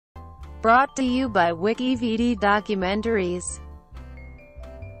Brought to you by WikiVD Documentaries.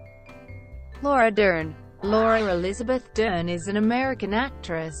 Laura Dern. Laura Elizabeth Dern is an American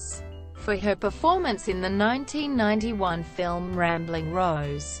actress. For her performance in the 1991 film Rambling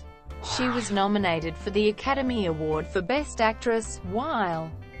Rose, she was nominated for the Academy Award for Best Actress,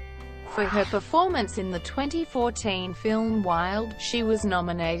 while for her performance in the 2014 film Wild, she was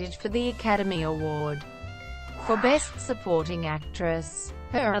nominated for the Academy Award for Best Supporting Actress.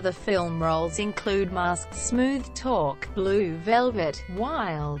 Her other film roles include Masked, Smooth Talk, Blue Velvet,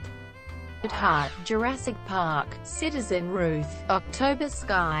 Wild at Heart, Jurassic Park, Citizen Ruth, October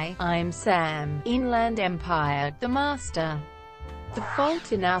Sky, I'm Sam, Inland Empire, The Master, The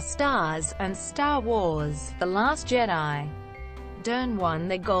Fault in Our Stars, and Star Wars: The Last Jedi. Dern won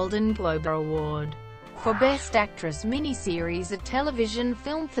the Golden Globe Award for Best Actress Miniseries, a television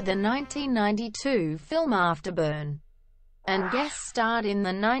film, for the 1992 film Afterburn, and guest starred in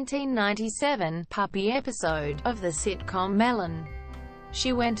the 1997 Puppy episode of the sitcom Melon.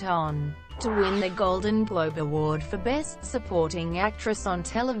 She went on to win the Golden Globe Award for Best Supporting Actress on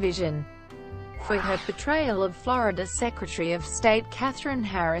Television for her portrayal of Florida Secretary of State Katherine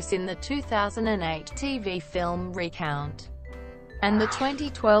Harris in the 2008 TV film Recount, and the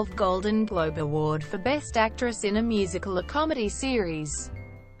 2012 Golden Globe Award for Best Actress in a Musical or Comedy Series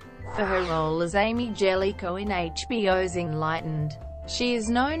for her role as Amy Jellicoe in HBO's Enlightened. She is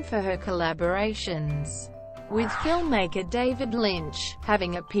known for her collaborations with filmmaker David Lynch,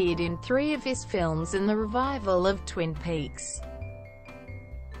 having appeared in 3 of his films and the revival of Twin Peaks.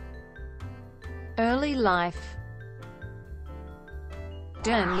 Early life.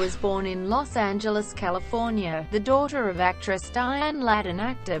 Dern was born in Los Angeles, California, the daughter of actress Diane Ladd and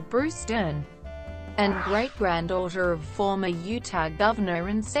actor Bruce Dern, and great-granddaughter of former Utah Governor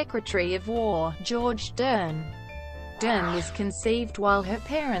and Secretary of War, George Dern. Dern was conceived while her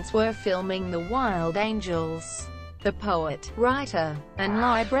parents were filming The Wild Angels. The poet, writer, and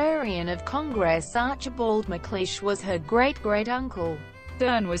librarian of Congress Archibald MacLeish was her great-great-uncle.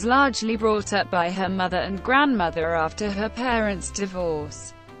 Dern was largely brought up by her mother and grandmother after her parents'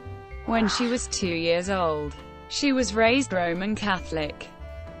 divorce. When she was 2 years old, she was raised Roman Catholic.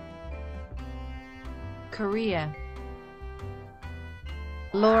 Career.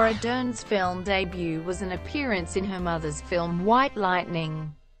 Laura Dern's film debut was an appearance in her mother's film White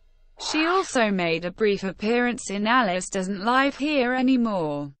Lightning. She also made a brief appearance in Alice Doesn't Live Here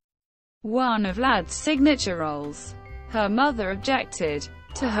Anymore, one of Ladd's signature roles. Her mother objected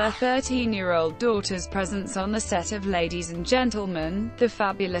to her 13-year-old daughter's presence on the set of Ladies and Gentlemen, The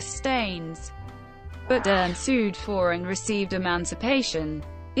Fabulous Stains, but Dern sued for and received emancipation.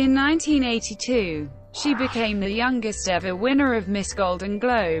 In 1982, she became the youngest ever winner of Miss Golden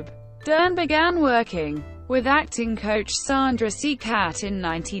Globe. Dern began working with acting coach Sandra C-Cat in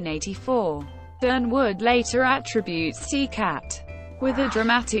 1984. Dern would later attribute C-Cat with a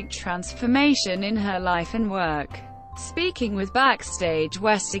dramatic transformation in her life and work. Speaking with Backstage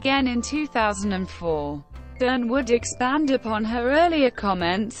West again in 2004, Dern would expand upon her earlier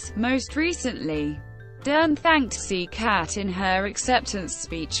comments. Most recently, Dern thanked C-Cat in her acceptance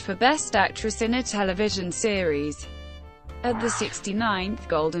speech for Best Actress in a Television Series at the 69th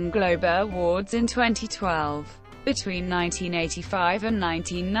Golden Globe Awards in 2012. Between 1985 and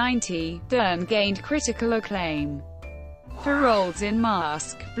 1990, Dern gained critical acclaim for roles in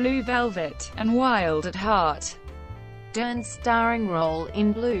Mask, Blue Velvet, and Wild at Heart. Dern's starring role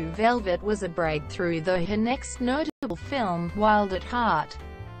in Blue Velvet was a breakthrough, though her next notable film, Wild at Heart,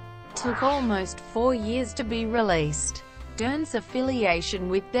 took almost 4 years to be released. Dern's affiliation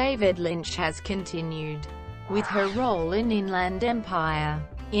with David Lynch has continued, with her role in Inland Empire.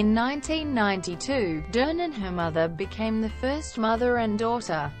 In 1992, Dern and her mother became the first mother and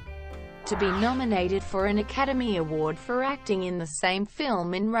daughter to be nominated for an Academy Award for acting in the same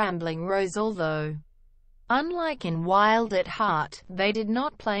film in Rambling Rose, although, unlike in Wild at Heart, they did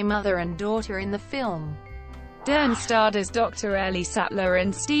not play mother and daughter in the film. Dern starred as Dr. Ellie Sattler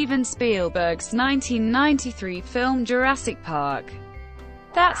in Steven Spielberg's 1993 film Jurassic Park.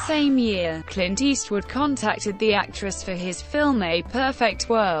 That same year, Clint Eastwood contacted the actress for his film A Perfect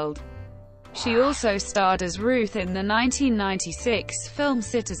World. She also starred as Ruth in the 1996 film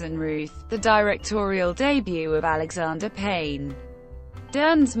Citizen Ruth, the directorial debut of Alexander Payne.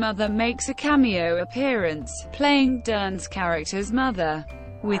 Dern's mother makes a cameo appearance, playing Dern's character's mother,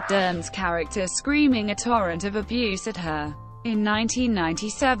 with Dern's character screaming a torrent of abuse at her. In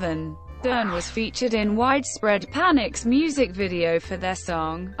 1997, Dern was featured in Widespread Panic's music video for their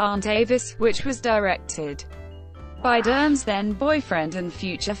song, Aunt Avis, which was directed by Dern's then-boyfriend and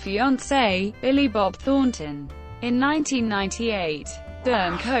future fiancé, Billy Bob Thornton. In 1998,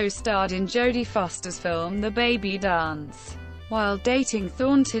 Dern co-starred in Jodie Foster's film The Baby Dance, while dating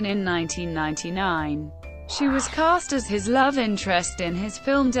Thornton in 1999. She was cast as his love interest in his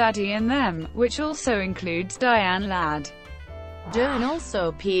film Daddy and Them, which also includes Diane Ladd. Dern also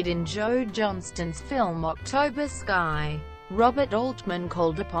appeared in Joe Johnston's film October Sky. Robert Altman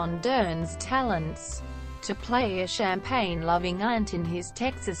called upon Dern's talents to play a champagne-loving aunt in his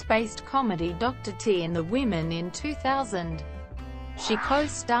Texas-based comedy Dr. T and the Women in 2000. She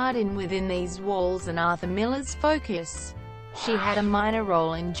co-starred in Within These Walls and Arthur Miller's Focus. She had a minor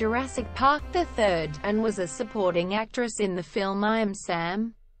role in Jurassic Park the Third, and was a supporting actress in the film I Am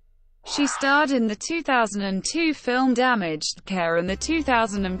Sam. She starred in the 2002 film Damaged Care and the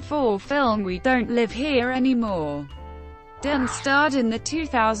 2004 film We Don't Live Here Anymore. Dern starred in the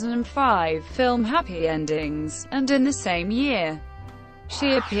 2005 film Happy Endings, and in the same year,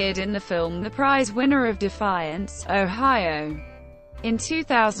 she appeared in the film The Prize Winner of Defiance, Ohio. In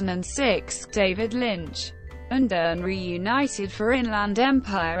 2006, David Lynch and Dern reunited for Inland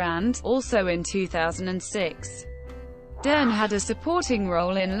Empire and, also in 2006, Dern had a supporting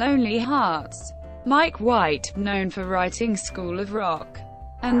role in Lonely Hearts. Mike White, known for writing School of Rock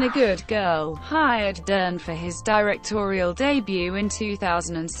and The Good Girl, hired Dern for his directorial debut in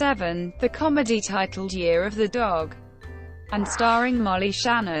 2007, the comedy titled Year of the Dog, and starring Molly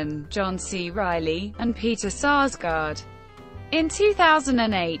Shannon, John C. Reilly, and Peter Sarsgaard. In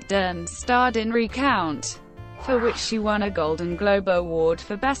 2008, Dern starred in Recount, for which she won a Golden Globe Award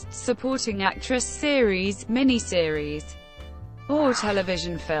for Best Supporting Actress Series, Miniseries, or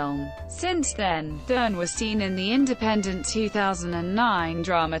television film. Since then, Dern was seen in the independent 2009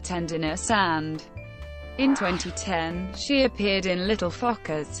 drama Tenderness and, in 2010, she appeared in Little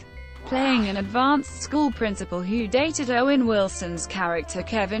Fockers, playing an advanced school principal who dated Owen Wilson's character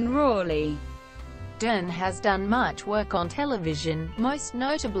Kevin Rawley. Dern has done much work on television, most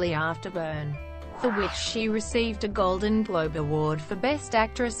notably Afterburn, for which she received a Golden Globe Award for Best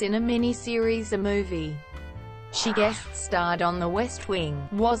Actress in a Miniseries, a movie. She guest-starred on The West Wing,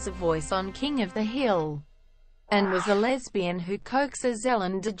 was a voice on King of the Hill, and was a lesbian who coaxes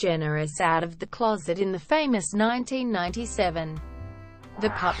Ellen DeGeneres out of the closet in the famous 1997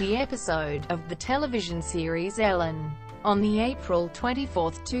 The Puppy episode of the television series Ellen. On the April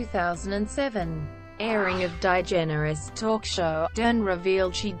 24, 2007, airing of DeGeneres' talk show, Dern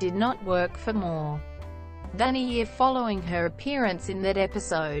revealed she did not work for more than a year following her appearance in that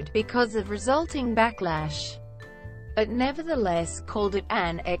episode, because of resulting backlash, but nevertheless called it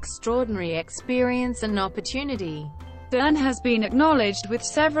an extraordinary experience and opportunity. Dern has been acknowledged with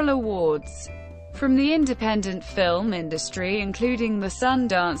several awards from the independent film industry, including the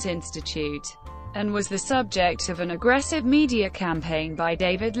Sundance Institute, and was the subject of an aggressive media campaign by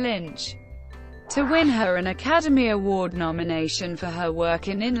David Lynch to win her an Academy Award nomination for her work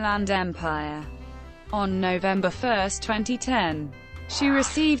in Inland Empire. On November 1, 2010, she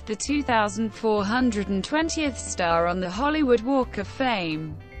received the 2,420th star on the Hollywood Walk of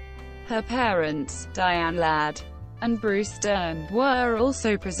Fame. Her parents, Diane Ladd and Bruce Dern, were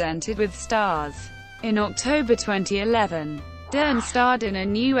also presented with stars. In October 2011, Dern starred in a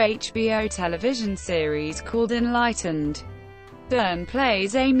new HBO television series called Enlightened. Dern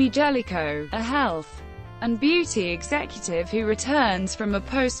plays Amy Jellicoe, a health and beauty executive who returns from a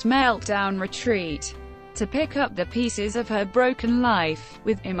post-meltdown retreat to pick up the pieces of her broken life,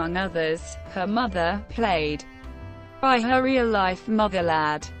 with, among others, her mother, played by her real-life mother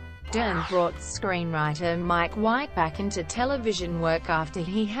Ladd. Dern brought screenwriter Mike White back into television work after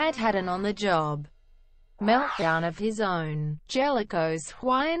he had had an on-the-job meltdown of his own. Jellicoe's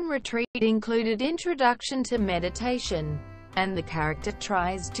Hawaiian retreat included introduction to meditation, and the character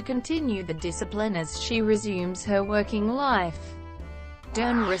tries to continue the discipline as she resumes her working life.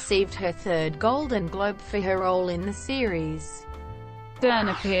 Dern received her third Golden Globe for her role in the series. Dern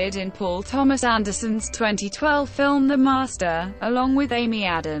appeared in Paul Thomas Anderson's 2012 film The Master, along with Amy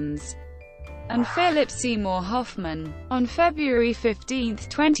Adams and Philip Seymour Hoffman. On February 15,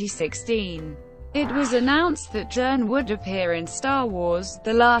 2016, it was announced that Dern would appear in Star Wars: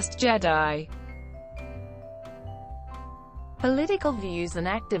 The Last Jedi. Political views and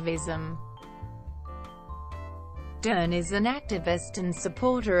activism. Dern is an activist and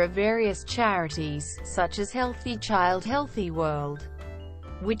supporter of various charities, such as Healthy Child Healthy World,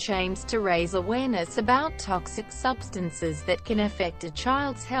 which aims to raise awareness about toxic substances that can affect a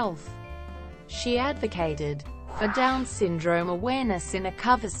child's health. She advocated for Down syndrome awareness in a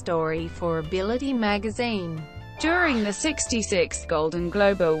cover story for Ability magazine. During the 66th Golden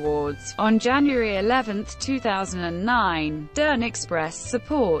Globe Awards, on January 11, 2009, Dern expressed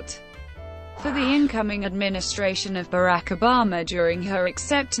support for the incoming administration of Barack Obama during her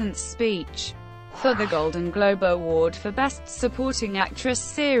acceptance speech for the Golden Globe Award for Best Supporting Actress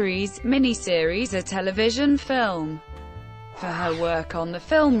Series, Miniseries, a television film. For her work on the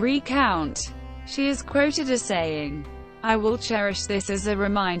film Recount, she is quoted as saying, "I will cherish this as a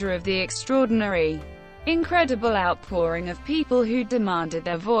reminder of the extraordinary, incredible outpouring of people who demanded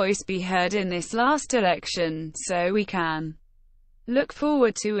their voice be heard in this last election, so we can look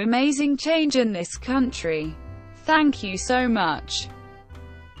forward to amazing change in this country. Thank you so much."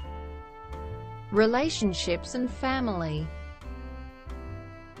 Relationships and family.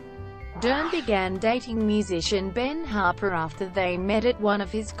 Dern began dating musician Ben Harper after they met at one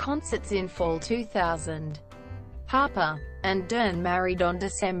of his concerts in fall 2000. Harper and Dern married on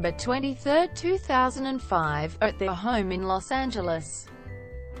December 23, 2005, at their home in Los Angeles.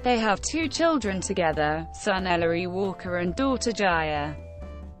 They have 2 children together, son Ellery Walker and daughter Jaya.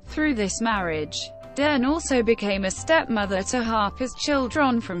 Through this marriage, Dern also became a stepmother to Harper's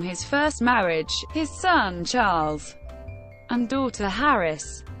children from his first marriage, his son Charles and daughter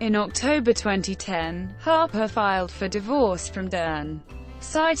Harris. In October 2010, Harper filed for divorce from Dern,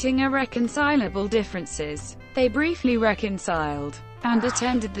 citing irreconcilable differences. They briefly reconciled and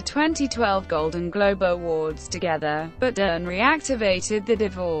attended the 2012 Golden Globe Awards together, but Dern reactivated the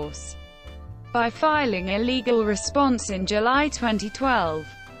divorce by filing a legal response in July 2012.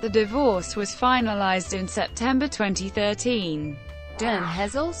 The divorce was finalized in September 2013. Dern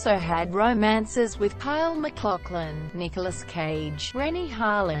has also had romances with Kyle MacLachlan, Nicolas Cage, Rennie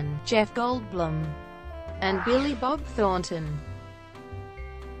Harlin, Jeff Goldblum, and Billy Bob Thornton.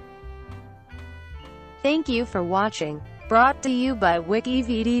 Thank you for watching. Brought to you by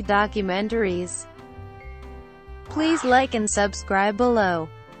WikiVD Documentaries. Please like and subscribe below.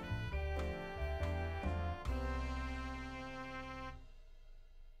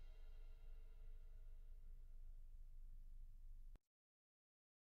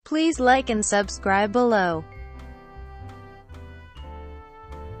 Please like and subscribe below.